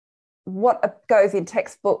what goes in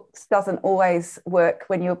textbooks doesn't always work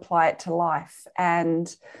when you apply it to life.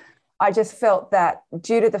 And I just felt that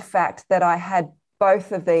due to the fact that I had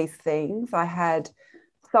both of these things, I had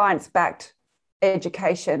science-backed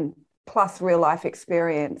education plus real life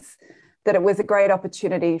experience, that it was a great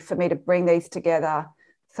opportunity for me to bring these together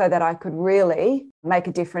so that I could really make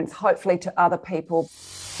a difference, hopefully to other people.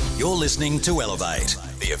 You're listening to Elevate,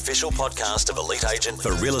 the official podcast of Elite Agent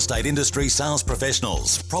for real estate industry sales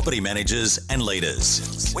professionals, property managers and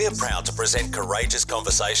leaders. We're proud to present Courageous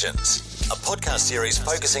Conversations, a podcast series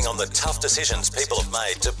focusing on the tough decisions people have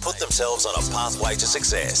made to put themselves on a pathway to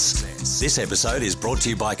success. This episode is brought to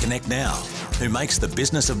you by Connect Now, who makes the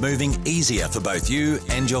business of moving easier for both you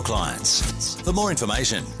and your clients. For more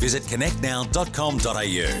information, visit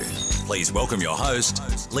connectnow.com.au. Please welcome your host,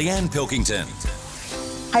 Leanne Pilkington.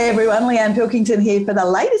 Hey everyone, Leanne Pilkington here for the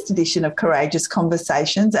latest edition of Courageous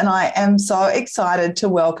Conversations, and I am so excited to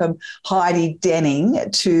welcome Heidi Dening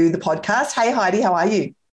to the podcast. Hey Heidi, how are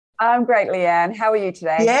you? I'm great, Leanne. How are you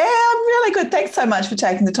today? Yeah, I'm really good. Thanks so much for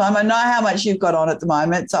taking the time. I know how much you've got on at the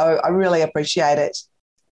moment, so I really appreciate it.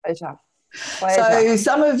 Pleasure. So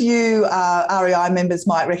some of you REI members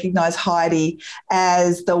might recognise Heidi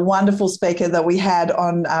as the wonderful speaker that we had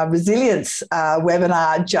on resilience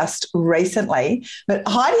webinar just recently. But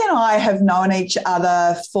Heidi and I have known each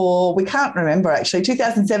other for, we can't remember actually,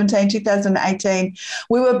 2017, 2018.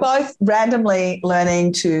 We were both randomly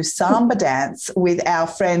learning to samba dance with our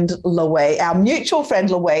friend Louise, our mutual friend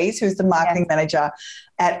Louise, who's the marketing manager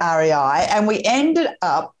at REI. And we ended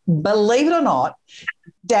up, believe it or not,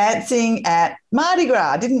 dancing at Mardi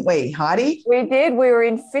Gras, didn't we, Heidi? We did. We were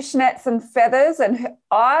in fishnets and feathers, and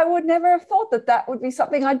I would never have thought that that would be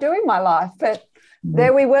something I'd do in my life. But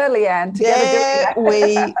there we were, Leanne, together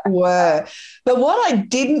doing that. We were. But what I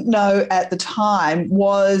didn't know at the time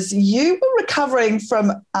was you were recovering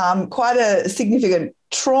from quite a significant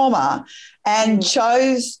trauma and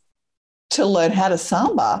chose to learn how to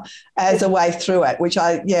samba as a way through it, which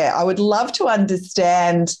I would love to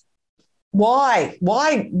understand. Why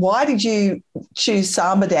did you choose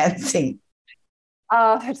samba dancing?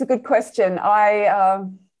 That's a good question. I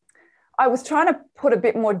was trying to put a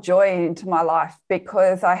bit more joy into my life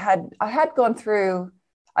because I had gone through,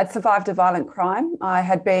 I'd survived a violent crime. I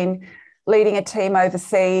had been leading a team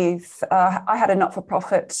overseas. I had a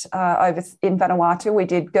not-for-profit over in Vanuatu. We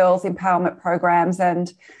did girls empowerment programs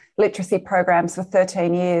and literacy programs for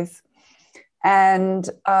 13 years. And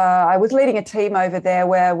I was leading a team over there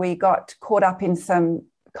where we got caught up in some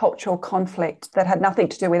cultural conflict that had nothing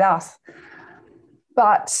to do with us.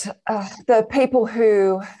 But the people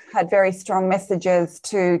who had very strong messages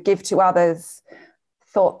to give to others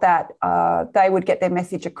thought that they would get their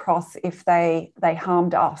message across if they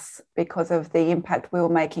harmed us because of the impact we were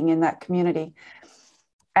making in that community.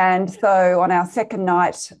 And so on our second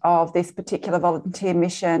night of this particular volunteer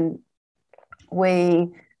mission,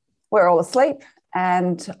 we were all asleep,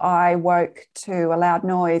 and I woke to a loud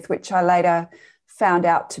noise, which I later found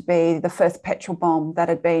out to be the first petrol bomb that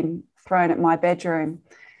had been thrown at my bedroom.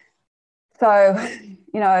 So,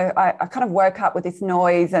 I kind of woke up with this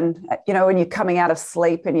noise, and, when you're coming out of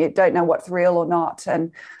sleep and you don't know what's real or not,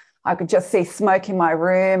 and I could just see smoke in my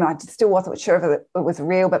room. I still wasn't sure if it was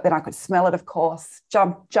real, but then I could smell it, of course,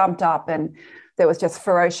 jumped up, and there was just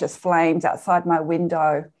ferocious flames outside my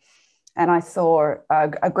window. And I saw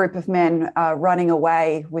a group of men running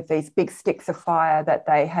away with these big sticks of fire that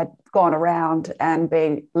they had gone around and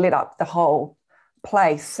been lit up the whole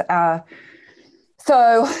place. I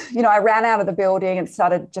ran out of the building and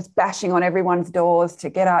started just bashing on everyone's doors to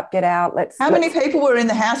get up, get out. How many people were in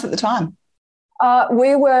the house at the time?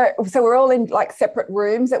 We're all in like separate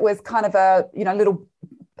rooms. It was kind of a, little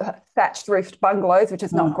thatched roofed bungalows, which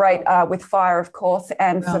is not great, with fire, of course,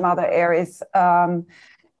 and some other areas,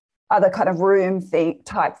 other kind of room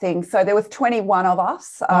type things. So there was 21 of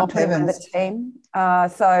us, 21 of the team.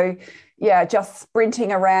 Just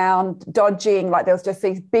sprinting around, dodging, like there was just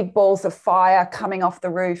these big balls of fire coming off the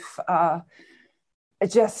roof.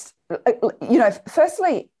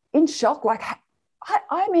 Firstly, in shock, like,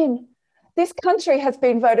 I mean, this country has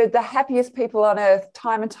been voted the happiest people on earth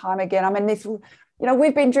time and time again. I mean,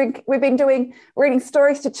 we've been reading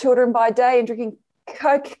stories to children by day and drinking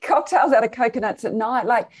cocktails out of coconuts at night.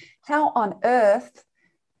 Like, how on earth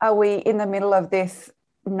are we in the middle of this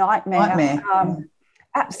nightmare?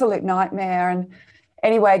 Absolute nightmare. And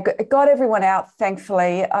anyway, got everyone out,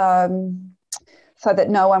 thankfully, so that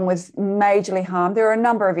no one was majorly harmed. There were a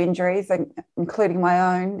number of injuries, including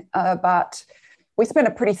my own, but we spent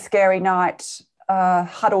a pretty scary night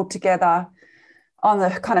huddled together on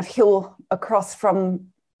the kind of hill across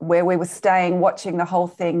from where we were staying, watching the whole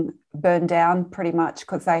thing burn down pretty much,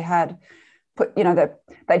 because they had put,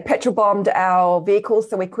 they'd petrol bombed our vehicles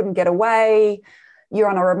so we couldn't get away. You're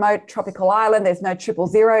on a remote tropical island. There's no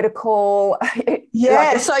 000 to call.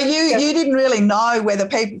 Yeah. So you didn't really know whether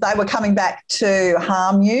they were coming back to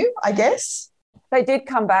harm you, I guess. They did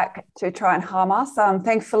come back to try and harm us.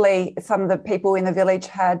 Thankfully, some of the people in the village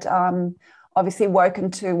had obviously woken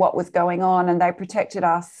to what was going on, and they protected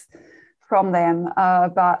us from them. I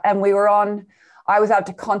was able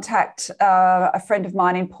to contact a friend of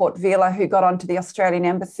mine in Port Vila who got onto the Australian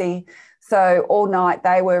Embassy. So all night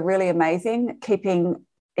they were really amazing, keeping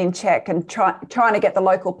in check and trying to get the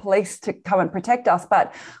local police to come and protect us.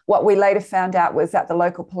 But what we later found out was that the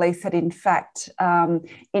local police had in fact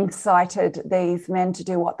incited these men to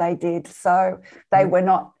do what they did. So they were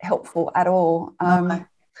not helpful at all.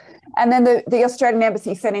 And then the Australian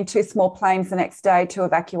Embassy sent in 2 small planes the next day to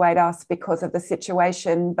evacuate us because of the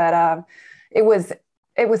situation. But it was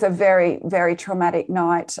a very, very traumatic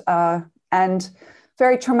night, and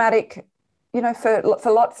very traumatic,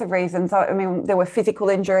 for lots of reasons. I mean, there were physical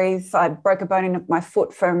injuries. I broke a bone in my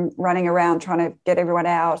foot from running around trying to get everyone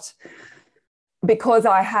out. Because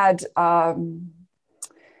I had been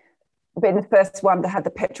the first one to have the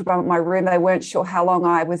petrol bomb in my room, they weren't sure how long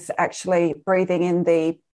I was actually breathing in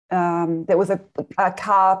the there was a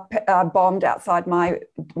car bombed outside my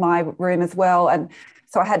room as well, and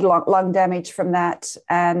so I had lung damage from that.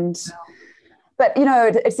 But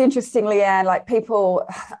it's interesting, Leanne, like people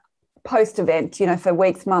post-event, for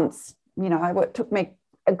weeks, months, it took me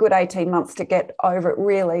a good 18 months to get over it,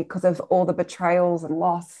 really, because of all the betrayals and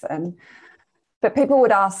loss. But people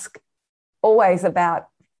would ask always about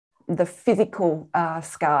the physical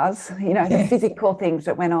scars, the physical things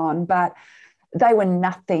that went on, but they were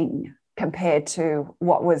nothing compared to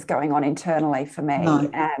what was going on internally for me. No.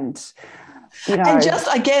 And just,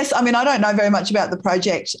 I guess, I mean, I don't know very much about the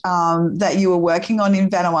project that you were working on in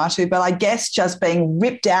Vanuatu, but I guess just being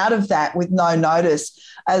ripped out of that with no notice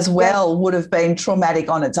as well would have been traumatic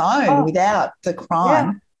on its own without the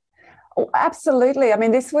crime. Yeah. Oh, absolutely. I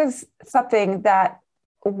mean, this was something that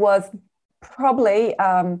was probably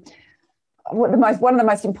one of the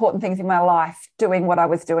most important things in my life, doing what I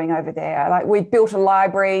was doing over there. Like, we built a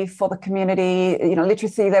library for the community.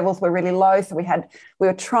 Literacy levels were really low, so we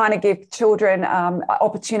were trying to give children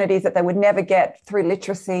opportunities that they would never get through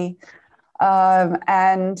literacy. I'd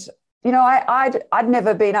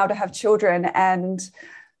never been able to have children, and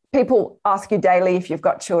people ask you daily if you've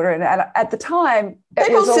got children. And at the time,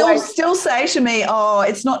 people still say to me, "Oh,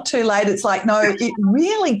 it's not too late." It's like, no, it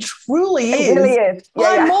really, truly is. It really is.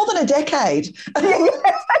 Yeah, more than a decade. Yeah,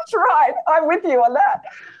 that's right. I'm with you on that.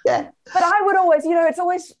 Yeah. But I would always,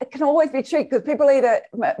 it can always be tricky, because people either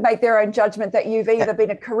make their own judgment that you've either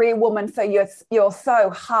been a career woman, so you're so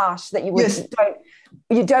harsh that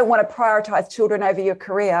you don't want to prioritise children over your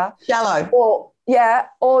career. Shallow.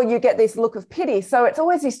 Or you get this look of pity. So it's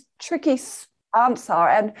always this tricky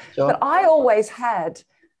answer. But I always had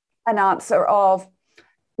an answer of,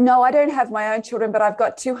 no, I don't have my own children, but I've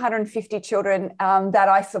got 250 children that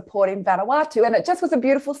I support in Vanuatu. And it just was a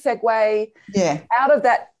beautiful segue out of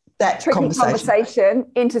that tricky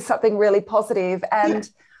conversation into something really positive. And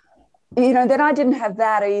then I didn't have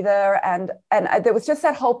that either. And there was just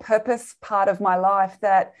that whole purpose part of my life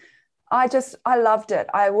that I loved it.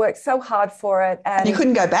 I worked so hard for it. And you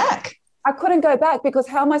couldn't go back. I couldn't go back, because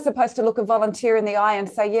how am I supposed to look a volunteer in the eye and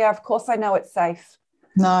say, yeah, of course I know it's safe?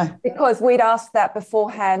 No. Because we'd asked that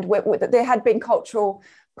beforehand. There had been cultural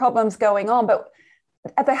problems going on, but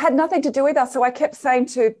they had nothing to do with us. So I kept saying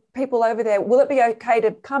to people over there, will it be okay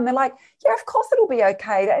to come? They're like, yeah, of course it'll be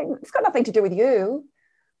okay. It's got nothing to do with you.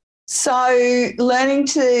 So learning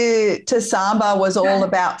to samba was all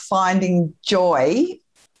about finding joy.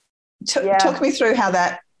 Talk me through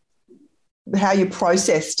how you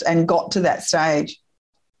processed and got to that stage.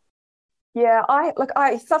 Yeah,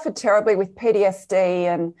 I suffered terribly with PTSD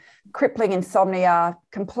and crippling insomnia,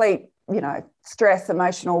 complete, stress,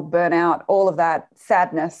 emotional burnout, all of that,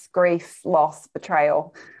 sadness, grief, loss,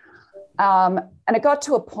 betrayal. And it got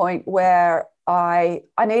to a point where I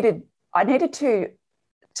needed to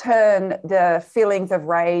turn the feelings of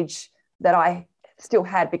rage that I still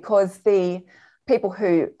had, because the people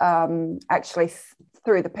who actually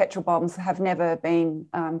threw the petrol bombs have never been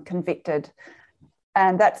convicted.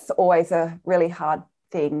 And that's always a really hard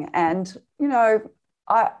thing. And,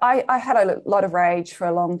 I had a lot of rage for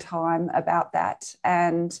a long time about that.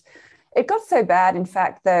 And it got so bad, in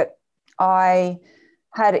fact, that I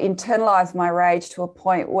had internalized my rage to a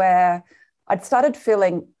point where I'd started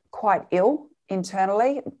feeling quite ill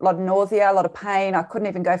internally, a lot of nausea, a lot of pain. I couldn't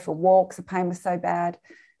even go for walks. The pain was so bad.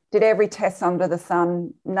 did every test under the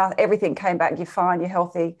sun. Everything came back. You're fine. You're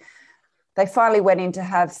healthy. They finally went in to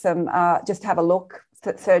have some, just have a look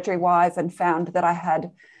surgery-wise, and found that I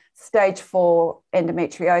had stage 4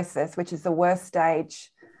 endometriosis, which is the worst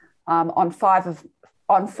stage on five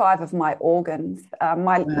of my organs.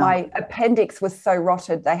 My appendix was so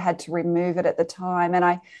rotted they had to remove it at the time, and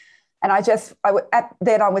I was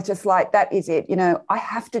just like, that is it. I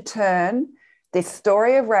have to turn this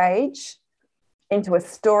story of rage into a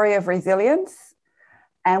story of resilience.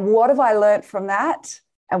 And what have I learned from that?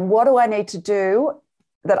 And what do I need to do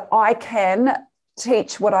that I can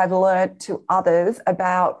teach what I've learned to others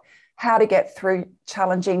about how to get through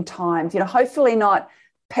challenging times? Hopefully not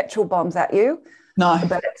petrol bombs at you. No.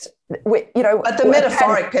 But the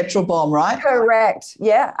metaphoric petrol bomb, right? Correct.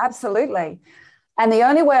 Yeah, absolutely. And the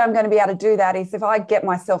only way I'm going to be able to do that is if I get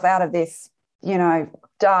myself out of this,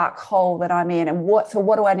 dark hole that I'm in. And what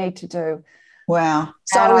do I need to do? Wow.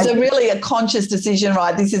 So it was really a conscious decision,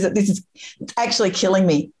 right? This is actually killing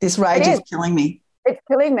me. This rage is killing me. It's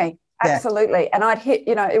killing me. Absolutely. Yeah. And I'd hit,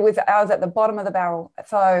 I was at the bottom of the barrel.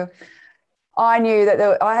 So I knew that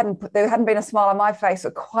there hadn't been a smile on my face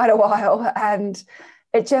for quite a while. And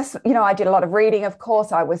it just, I did a lot of reading, of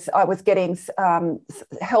course. I was getting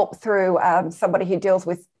help through somebody who deals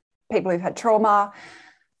with people who've had trauma.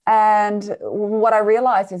 And what I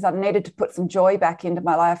realized is I needed to put some joy back into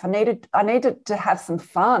my life. I needed to have some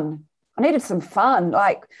fun. I needed some fun.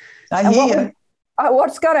 Like,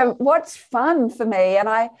 what's fun for me? And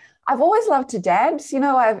I've always loved to dance.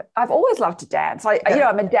 I've always loved to dance.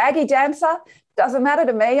 I'm a daggy dancer. Doesn't matter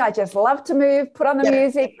to me. I just love to move, put on the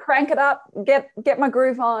music, crank it up, get my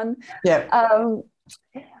groove on. Yeah.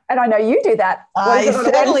 And I know you do that. I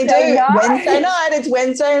certainly do. Wednesday night. It's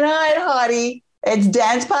Wednesday night, Heidi. It's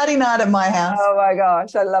dance party night at my house. Oh, my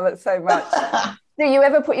gosh. I love it so much. Do you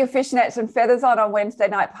ever put your fishnets and feathers on Wednesday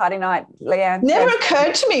night, party night, Leanne? Never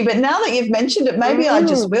occurred to me, but now that you've mentioned it, maybe I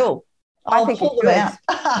just will. I'll pull them out.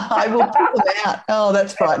 I will pull them out. Oh,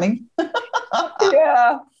 that's frightening.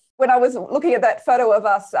 Yeah. When I was looking at that photo of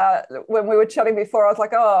us when we were chatting before, I was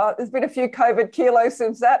like, oh, there's been a few COVID kilos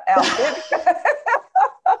since that outfit.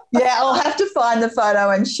 Yeah, I'll have to find the photo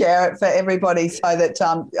and share it for everybody so that,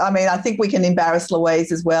 I think we can embarrass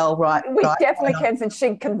Louise as well, right? We definitely can, since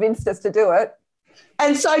she convinced us to do it.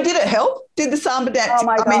 And so did it help? Did the samba dance? Oh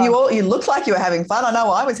my God. You looked like you were having fun. I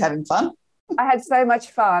know I was having fun. I had so much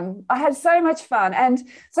fun. And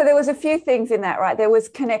so there was a few things in that, right? There was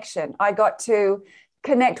connection. I got to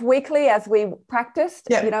connect weekly as we practiced,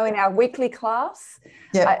 in our weekly class.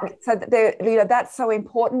 Yeah. So that's so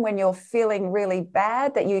important when you're feeling really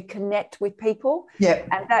bad, that you connect with people. Yeah.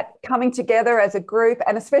 And that coming together as a group,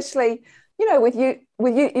 and especially, with you,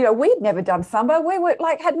 we'd never done samba. We were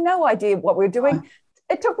had no idea what we were doing.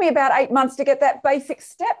 It took me about 8 months to get that basic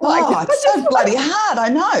step. It's so bloody hard. I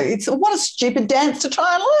know. What a stupid dance to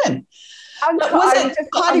try and learn.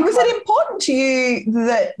 Heidi, was it important to you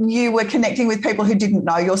that you were connecting with people who didn't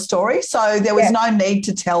know your story, so there was no need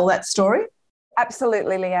to tell that story?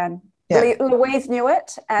 Absolutely, Leanne. Yeah. Louise knew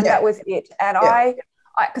it, and that was it. And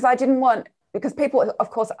because I didn't want, because people, of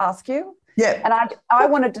course, ask you. Yeah. And I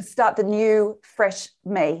wanted to start the new, fresh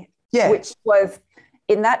me, which was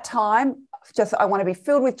in that time, just I want to be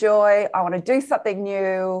filled with joy. I want to do something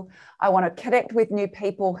new. I want to connect with new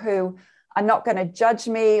people who are not going to judge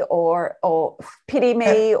me or pity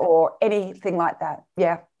me or anything like that.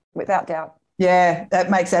 Yeah, without doubt. Yeah, that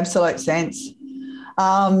makes absolute sense.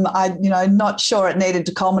 I'm not sure it needed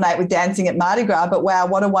to culminate with dancing at Mardi Gras, but wow,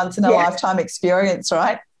 what a once in a lifetime experience,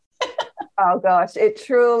 right? Oh gosh, it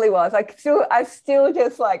truly was. I still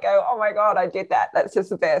just go, oh my God, I did that. That's just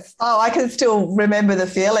the best. Oh, I can still remember the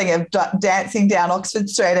feeling of dancing down Oxford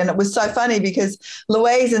Street. And it was so funny because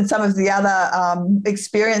Louise and some of the other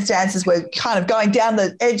experienced dancers were kind of going down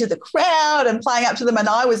the edge of the crowd and playing up to them. And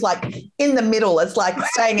I was in the middle. It's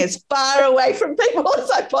staying as far away from people as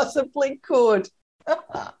I possibly could.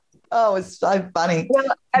 Oh, it's so funny. Well,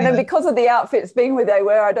 and then because of the outfits being where they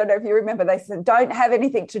were, I don't know if you remember, they said, don't have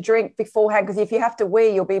anything to drink beforehand because if you have to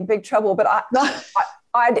wee, you'll be in big trouble. But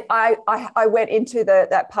I went into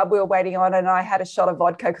that pub we were waiting on and I had a shot of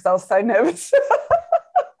vodka because I was so nervous.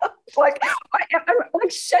 I'm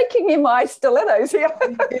shaking in my stilettos here.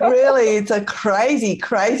 It's a crazy,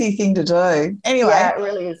 crazy thing to do. Anyway. Yeah, it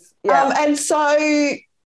really is. Yeah. And so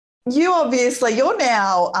you're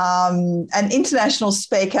now an international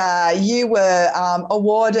speaker. You were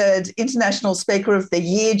awarded International Speaker of the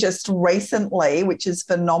Year just recently, which is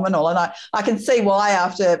phenomenal. And I can see why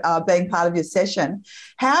after being part of your session.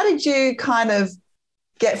 How did you kind of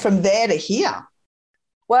get from there to here?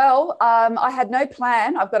 Well, I had no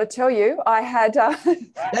plan. I've got to tell you, I had.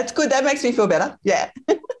 That's good. That makes me feel better. Yeah.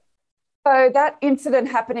 So that incident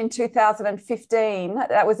happened in 2015.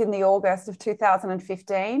 That was in the August of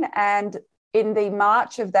 2015. And in the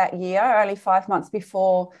March of that year, only 5 months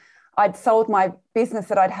before, I'd sold my business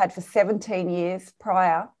that I'd had for 17 years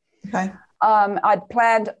prior. Okay.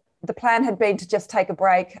 The plan had been to just take a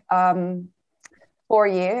break for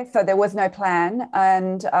a year, so there was no plan.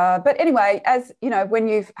 And but anyway, as you know, when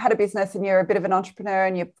you've had a business and you're a bit of an entrepreneur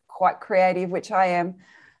and you're quite creative, which I am,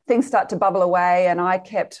 things start to bubble away, and I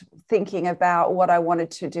kept thinking about what I wanted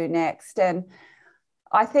to do next. And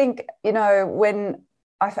I think, you know, when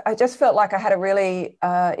I just felt like I had a really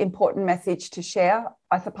important message to share,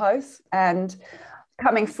 I suppose. And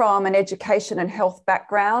coming from an education and health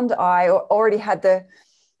background, I already had the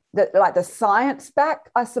science backed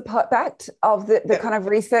of the kind of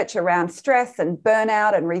research around stress and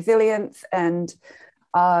burnout and resilience and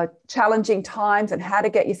challenging times and how to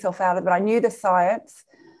get yourself out of it. I knew the science,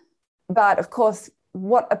 but of course,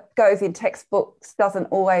 what goes in textbooks doesn't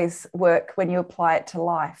always work when you apply it to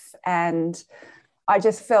life. And I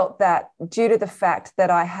just felt that due to the fact that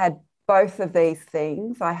I had both of these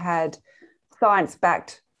things, I had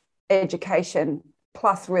science-backed education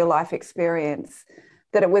plus real life experience,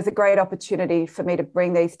 that it was a great opportunity for me to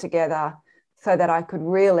bring these together so that I could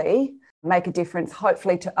really make a difference,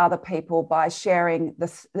 hopefully to other people, by sharing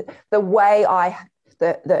the way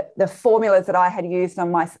the formulas that I had used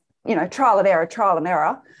on my, you know, trial and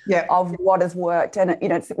error of what has worked. And, you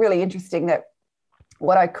know, it's really interesting that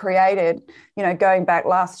what I created, you know, going back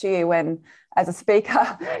last year when, as a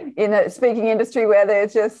speaker in the speaking industry, where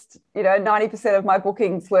there's just, you know, 90% of my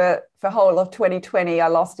bookings were for whole of 2020, I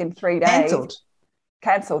lost in 3 days.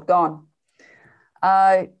 Cancelled, gone.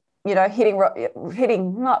 You know, hitting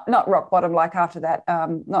not rock bottom like after that,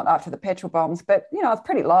 not after the petrol bombs, but, you know, it's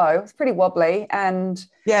pretty low. It's pretty wobbly. And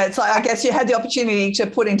yeah, it's like, I guess you had the opportunity to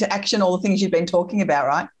put into action all the things you've been talking about,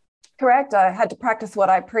 right? Correct. I had to practice what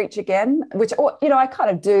I preach again, which, you know, I kind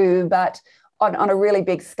of do, but on a really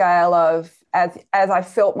big scale of as I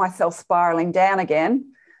felt myself spiraling down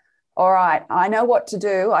again. All right, I know what to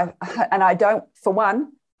do. I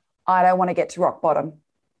don't want to get to rock bottom.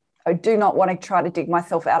 I do not want to try to dig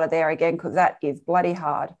myself out of there again, because that is bloody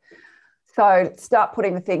hard. So start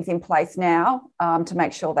putting the things in place now to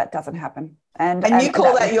make sure that doesn't happen. And you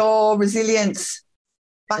call that your resilience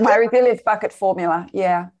bucket? My resilience bucket formula,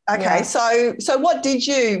 yeah. Okay, yeah. So what did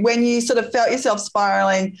you, when you sort of felt yourself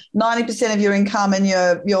spiraling, 90% of your income and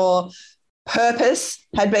your purpose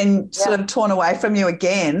had been sort of torn away from you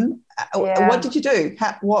again, what did you do?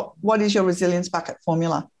 What is your resilience bucket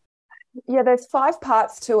formula? Yeah, there's 5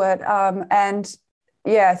 parts to it, and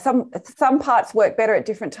some parts work better at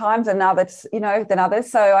different times than others.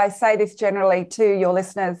 So I say this generally to your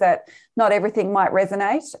listeners, that not everything might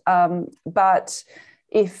resonate, but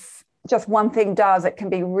if just one thing does, it can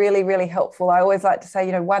be really, really helpful. I always like to say,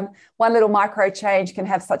 you know, one little micro change can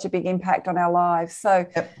have such a big impact on our lives. So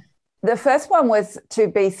the first one was to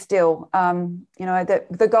be still. You know,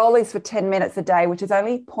 the goal is for 10 minutes a day, which is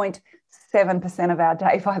only 0.7% of our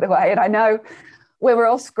day, by the way. And I know where we're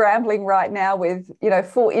all scrambling right now with, you know,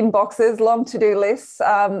 full inboxes, long to-do lists,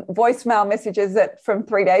 voicemail messages that from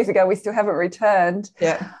 3 days ago we still haven't returned.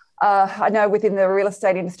 Yeah. I know within the real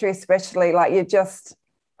estate industry especially, like, you're just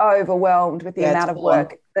overwhelmed with the amount of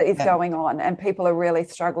work that is going on, and people are really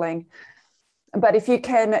struggling. But if you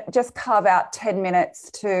can just carve out 10 minutes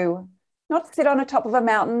to not sit on the top of a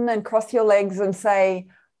mountain and cross your legs and say,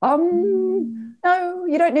 no,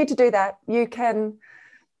 you don't need to do that. You can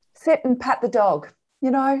sit and pat the dog, you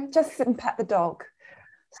know, just sit and pat the dog.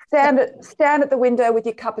 Stand at the window with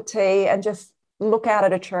your cup of tea and just look out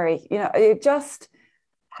at a tree. You know, you just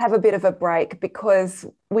have a bit of a break, because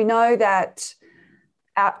we know that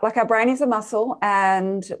our brain is a muscle,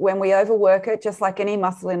 and when we overwork it, just like any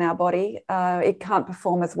muscle in our body, it can't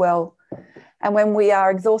perform as well. And when we are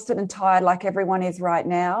exhausted and tired, like everyone is right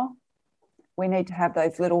now, we need to have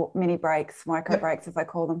those little mini breaks, micro breaks, as I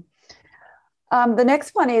call them. The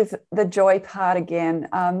next one is the joy part again.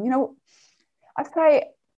 You know, I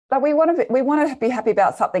say that we want to be happy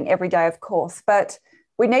about something every day, of course, but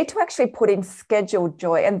we need to actually put in scheduled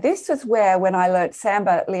joy. And this is where, when I learned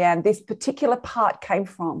Samba, Leanne, this particular part came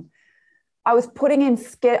from. I was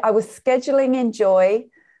scheduling in joy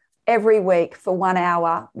every week for 1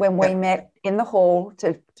 hour when we met in the hall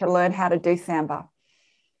to learn how to do Samba.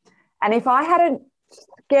 And if I hadn't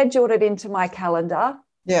scheduled it into my calendar,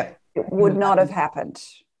 it would not have happened.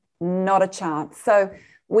 Not a chance. So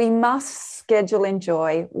we must schedule in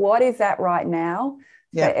joy. What is that right now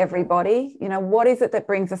for everybody? You know, what is it that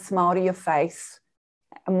brings a smile to your face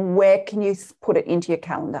and where can you put it into your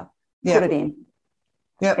calendar? Put it in.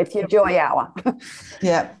 Yep. It's your joy hour.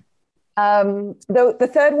 Yeah. The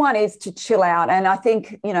third one is to chill out. And I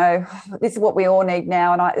think, this is what we all need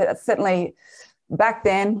now. And I certainly back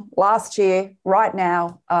then, last year, right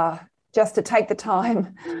now, just to take the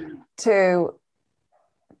time to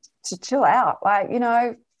chill out. Like,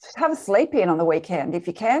 have a sleep in on the weekend if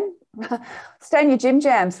you can. Stay in your gym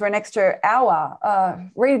jams for an extra hour.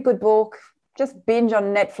 Read a good book. Just binge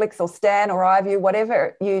on Netflix or Stan or iView,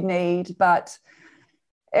 whatever you need. But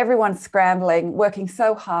everyone's scrambling, working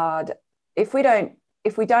so hard. If we don't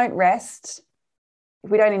rest,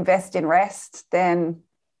 if we don't invest in rest, then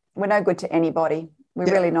we're no good to anybody. We're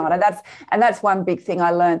really not. And that's one big thing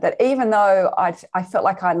I learned, that even though I felt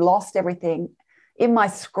like I lost everything in my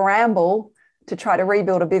scramble to try to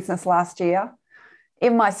rebuild a business last year,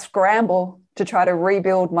 in my scramble to try to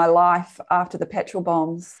rebuild my life after the petrol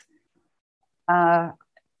bombs,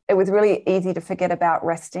 it was really easy to forget about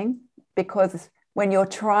resting, because when you're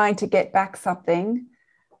trying to get back something,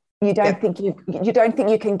 you don't think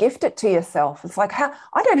you can gift it to yourself. It's like,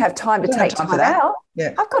 I don't have time to take time out.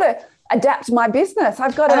 Yeah. I've got to adapt my business.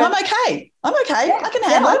 I've got to. And I'm okay. Yeah, I can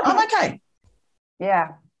handle it. I'm okay. Yeah.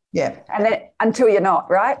 Yeah. And then until you're not,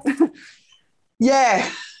 right? Yeah.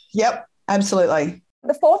 Yep. Absolutely.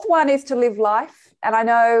 The fourth one is to live life. And I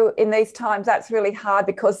know in these times that's really hard,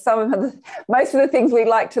 because most of the things we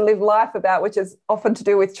like to live life about, which is often to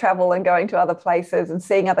do with travel and going to other places and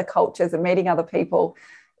seeing other cultures and meeting other people,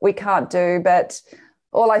 we can't do. But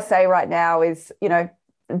all I say right now is,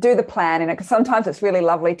 do the plan. And sometimes it's really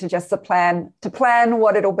lovely to just plan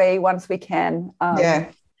what it'll be once we can.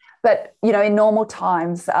 But, in normal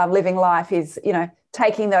times, living life is,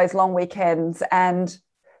 taking those long weekends and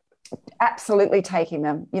absolutely taking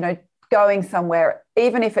them, going somewhere,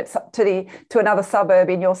 even if it's to another suburb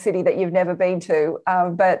in your city that you've never been to,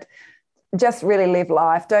 but just really live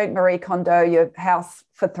life. Don't Marie Kondo your house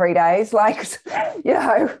for 3 days. Like,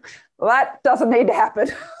 that doesn't need to happen.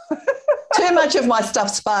 Too much of my stuff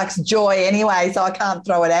sparks joy anyway, so I can't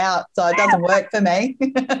throw it out. So it doesn't work for me.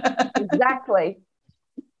 Exactly.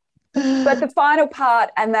 But the final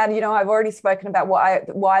part, and then, I've already spoken about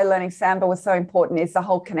why learning Samba was so important, is the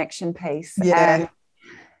whole connection piece. Yeah.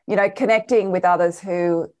 And, connecting with others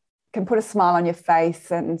who can put a smile on your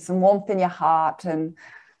face and some warmth in your heart and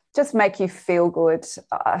just make you feel good.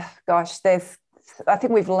 I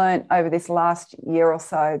think we've learned over this last year or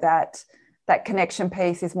so that connection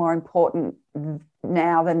piece is more important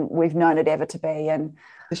now than we've known it ever to be. And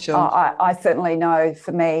for sure. I certainly know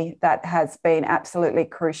for me that has been absolutely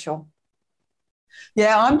crucial.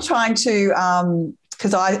 Yeah, I'm trying to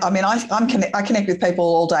because I connect with people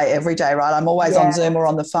all day, every day, right? I'm always on Zoom or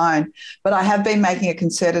on the phone, but I have been making a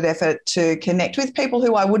concerted effort to connect with people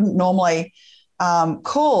who I wouldn't normally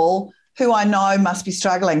call, who I know must be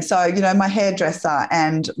struggling. So, my hairdresser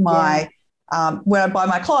and my where I buy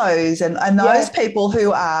my clothes and those people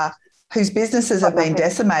whose businesses have been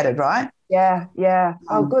decimated, right? Yeah, yeah.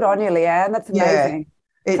 Oh, good on you, Leanne. That's amazing.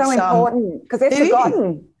 Yeah. It's so important, because they're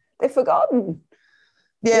forgotten. They're forgotten.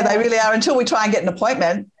 Yeah, they really are, until we try and get an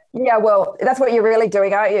appointment. Yeah, well, that's what you're really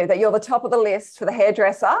doing, aren't you? That you're the top of the list for the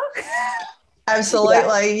hairdresser.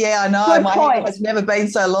 Absolutely. Yeah, I know. Good my point. hair has never been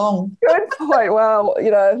so long. Good point. Well,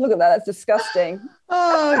 look at that. That's disgusting.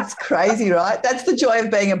 Oh, it's crazy, right? That's the joy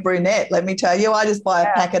of being a brunette, let me tell you. I just buy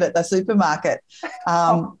a packet at the supermarket.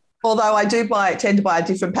 Although I tend to buy a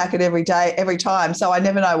different packet every time, so I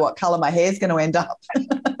never know what colour my hair's going to end up.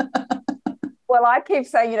 Well, I keep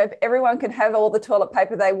saying, everyone can have all the toilet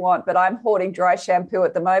paper they want, but I'm hoarding dry shampoo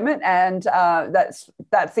at the moment, and that's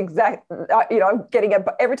exact. I'm getting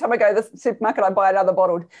every time I go to the supermarket, I buy another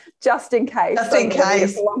bottle just in case. Just in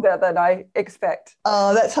case. It's longer than I expect.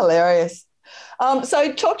 Oh, that's hilarious.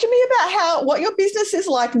 So talk to me about what your business is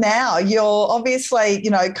like now. You're obviously,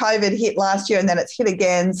 COVID hit last year and then it's hit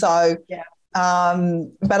again. So,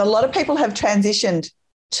 but a lot of people have transitioned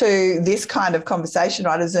to this kind of conversation,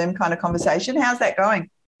 right? A Zoom kind of conversation. How's that going?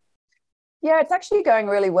 Yeah, it's actually going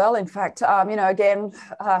really well. In fact, again,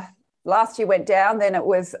 last year went down, then it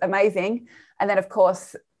was amazing. And then, of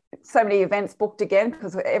course, so many events booked again,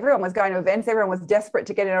 because everyone was going to events. Everyone was desperate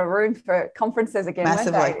to get in a room for conferences again.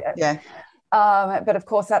 Massively, yeah. But of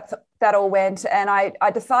course, that all went, and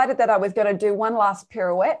I decided that I was going to do one last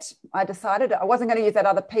pirouette. I decided I wasn't going to use that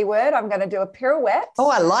other P word. I'm going to do a pirouette. Oh,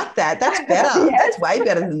 I like that. That's better. Yes. That's way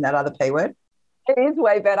better than that other P word. It is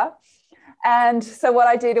way better. And so what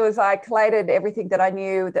I did was I collated everything that I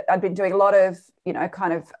knew. That I'd been doing a lot of,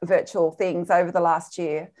 kind of virtual things over the last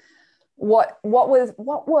year. What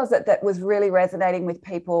was it that was really resonating with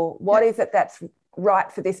people? What is it that's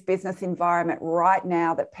right for this business environment right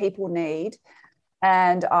now that people need.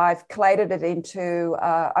 And I've collated it into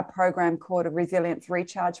a program called a Resilience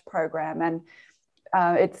Recharge Program. And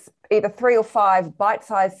it's either 3 or 5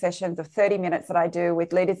 bite-sized sessions of 30 minutes that I do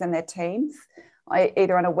with leaders and their teams,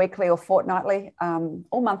 either on a weekly or fortnightly,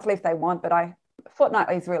 or monthly if they want, but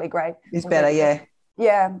fortnightly is really great. It's better, yeah.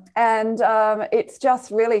 Yeah, and it's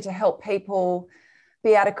just really to help people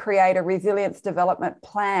be able to create a resilience development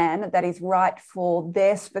plan that is right for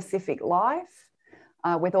their specific life,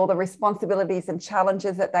 with all the responsibilities and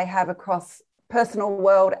challenges that they have across personal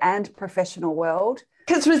world and professional world.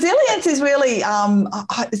 Because resilience is really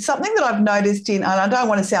it's something that I've noticed and I don't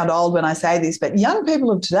want to sound old when I say this, but young people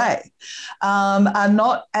of today are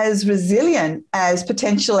not as resilient as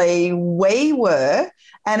potentially we were.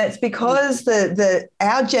 And it's because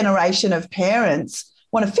our generation of parents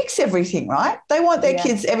want to fix everything, right? They want their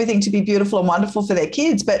kids, everything to be beautiful and wonderful for their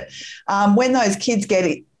kids. But when those kids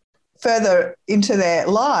get further into their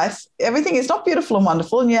life, everything is not beautiful and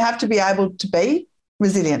wonderful, and you have to be able to be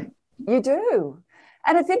resilient. You do.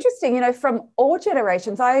 And it's interesting, from all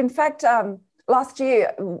generations. I, in fact, last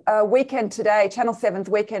year, Weekend Today, Channel 7's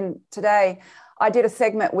Weekend Today, I did a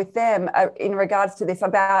segment with them in regards to this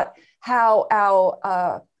about how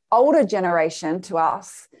our older generation to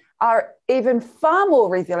us are even far more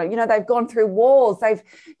resilient. They've gone through wars. I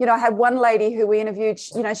had one lady who we interviewed,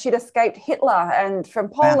 she'd escaped Hitler and from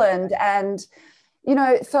Poland. Wow.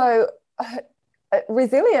 And, so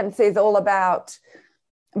resilience is all about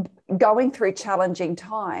going through challenging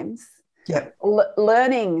times,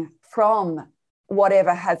 learning from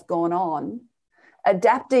whatever has gone on,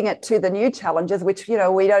 adapting it to the new challenges, which, we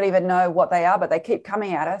don't even know what they are, but they keep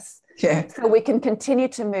coming at us. Yeah. So we can continue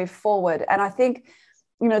to move forward. And I think,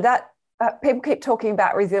 that people keep talking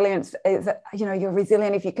about resilience is, you're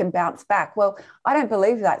resilient if you can bounce back. Well, I don't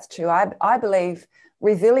believe that's true. I believe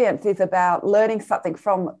resilience is about learning something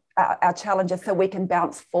from our challenges so we can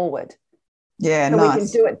bounce forward. Yeah, so nice. we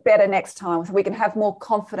can do it better next time, so we can have more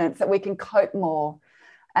confidence, that we can cope more.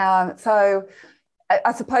 So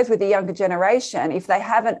I suppose with the younger generation, if they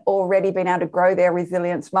haven't already been able to grow their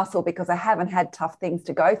resilience muscle because they haven't had tough things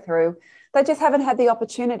to go through, they just haven't had the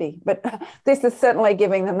opportunity. But this is certainly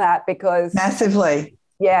giving them that, because massively.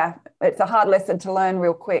 Yeah, it's a hard lesson to learn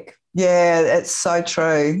real quick. Yeah, it's so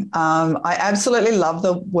true. I absolutely love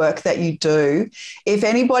the work that you do. If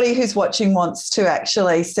anybody who's watching wants to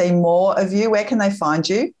actually see more of you, where can they find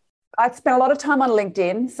you? I spent a lot of time on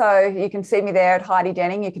LinkedIn, so you can see me there at Heidi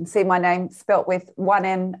Dening. You can see my name spelt with one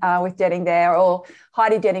N with Dening there, or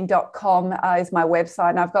HeidiDening.com is my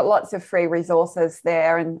website. And I've got lots of free resources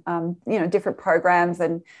there, and different programs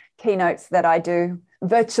and keynotes that I do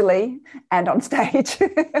virtually and on stage. So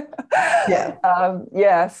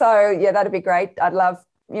that'd be great. I'd love,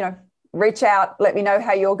 reach out, let me know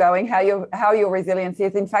how you're going, how your resilience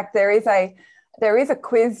is. In fact, there is a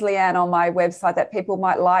quiz, Leanne, on my website that people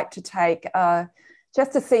might like to take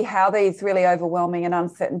just to see how these really overwhelming and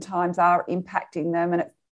uncertain times are impacting them. And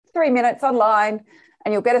it's 3 minutes online,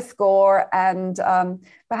 and you'll get a score. And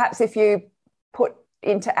perhaps if you put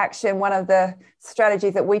into action one of the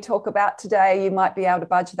strategies that we talk about today, you might be able to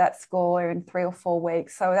budge that score in 3 or 4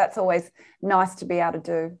 weeks. So that's always nice to be able to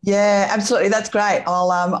do. Yeah, absolutely. That's great.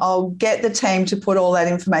 I'll get the team to put all that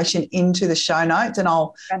information into the show notes, and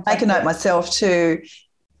I'll make a note myself to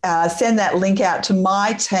send that link out to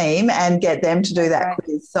my team and get them to do that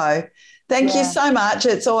quiz. So thank you so much.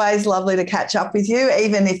 It's always lovely to catch up with you,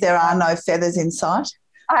 even if there are no feathers in sight.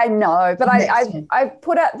 I know, but I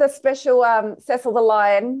put out the special Cecil the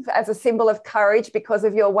Lion as a symbol of courage because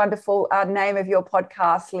of your wonderful name of your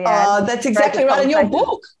podcast, Leanne. Oh, that's exactly right. And your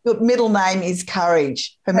book, your middle name is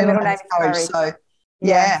Courage. Her middle name is Courage. So,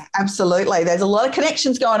 yeah, absolutely. There's a lot of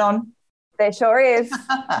connections going on. There sure is.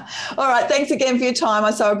 All right. Thanks again for your time.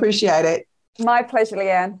 I so appreciate it. My pleasure,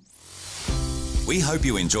 Leanne. We hope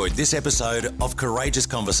you enjoyed this episode of Courageous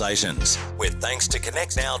Conversations, with thanks to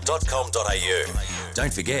connectnow.com.au.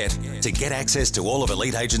 Don't forget to get access to all of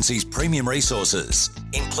Elite Agency's premium resources,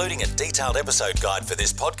 including a detailed episode guide for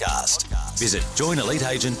this podcast. Visit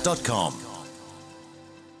joineliteagent.com.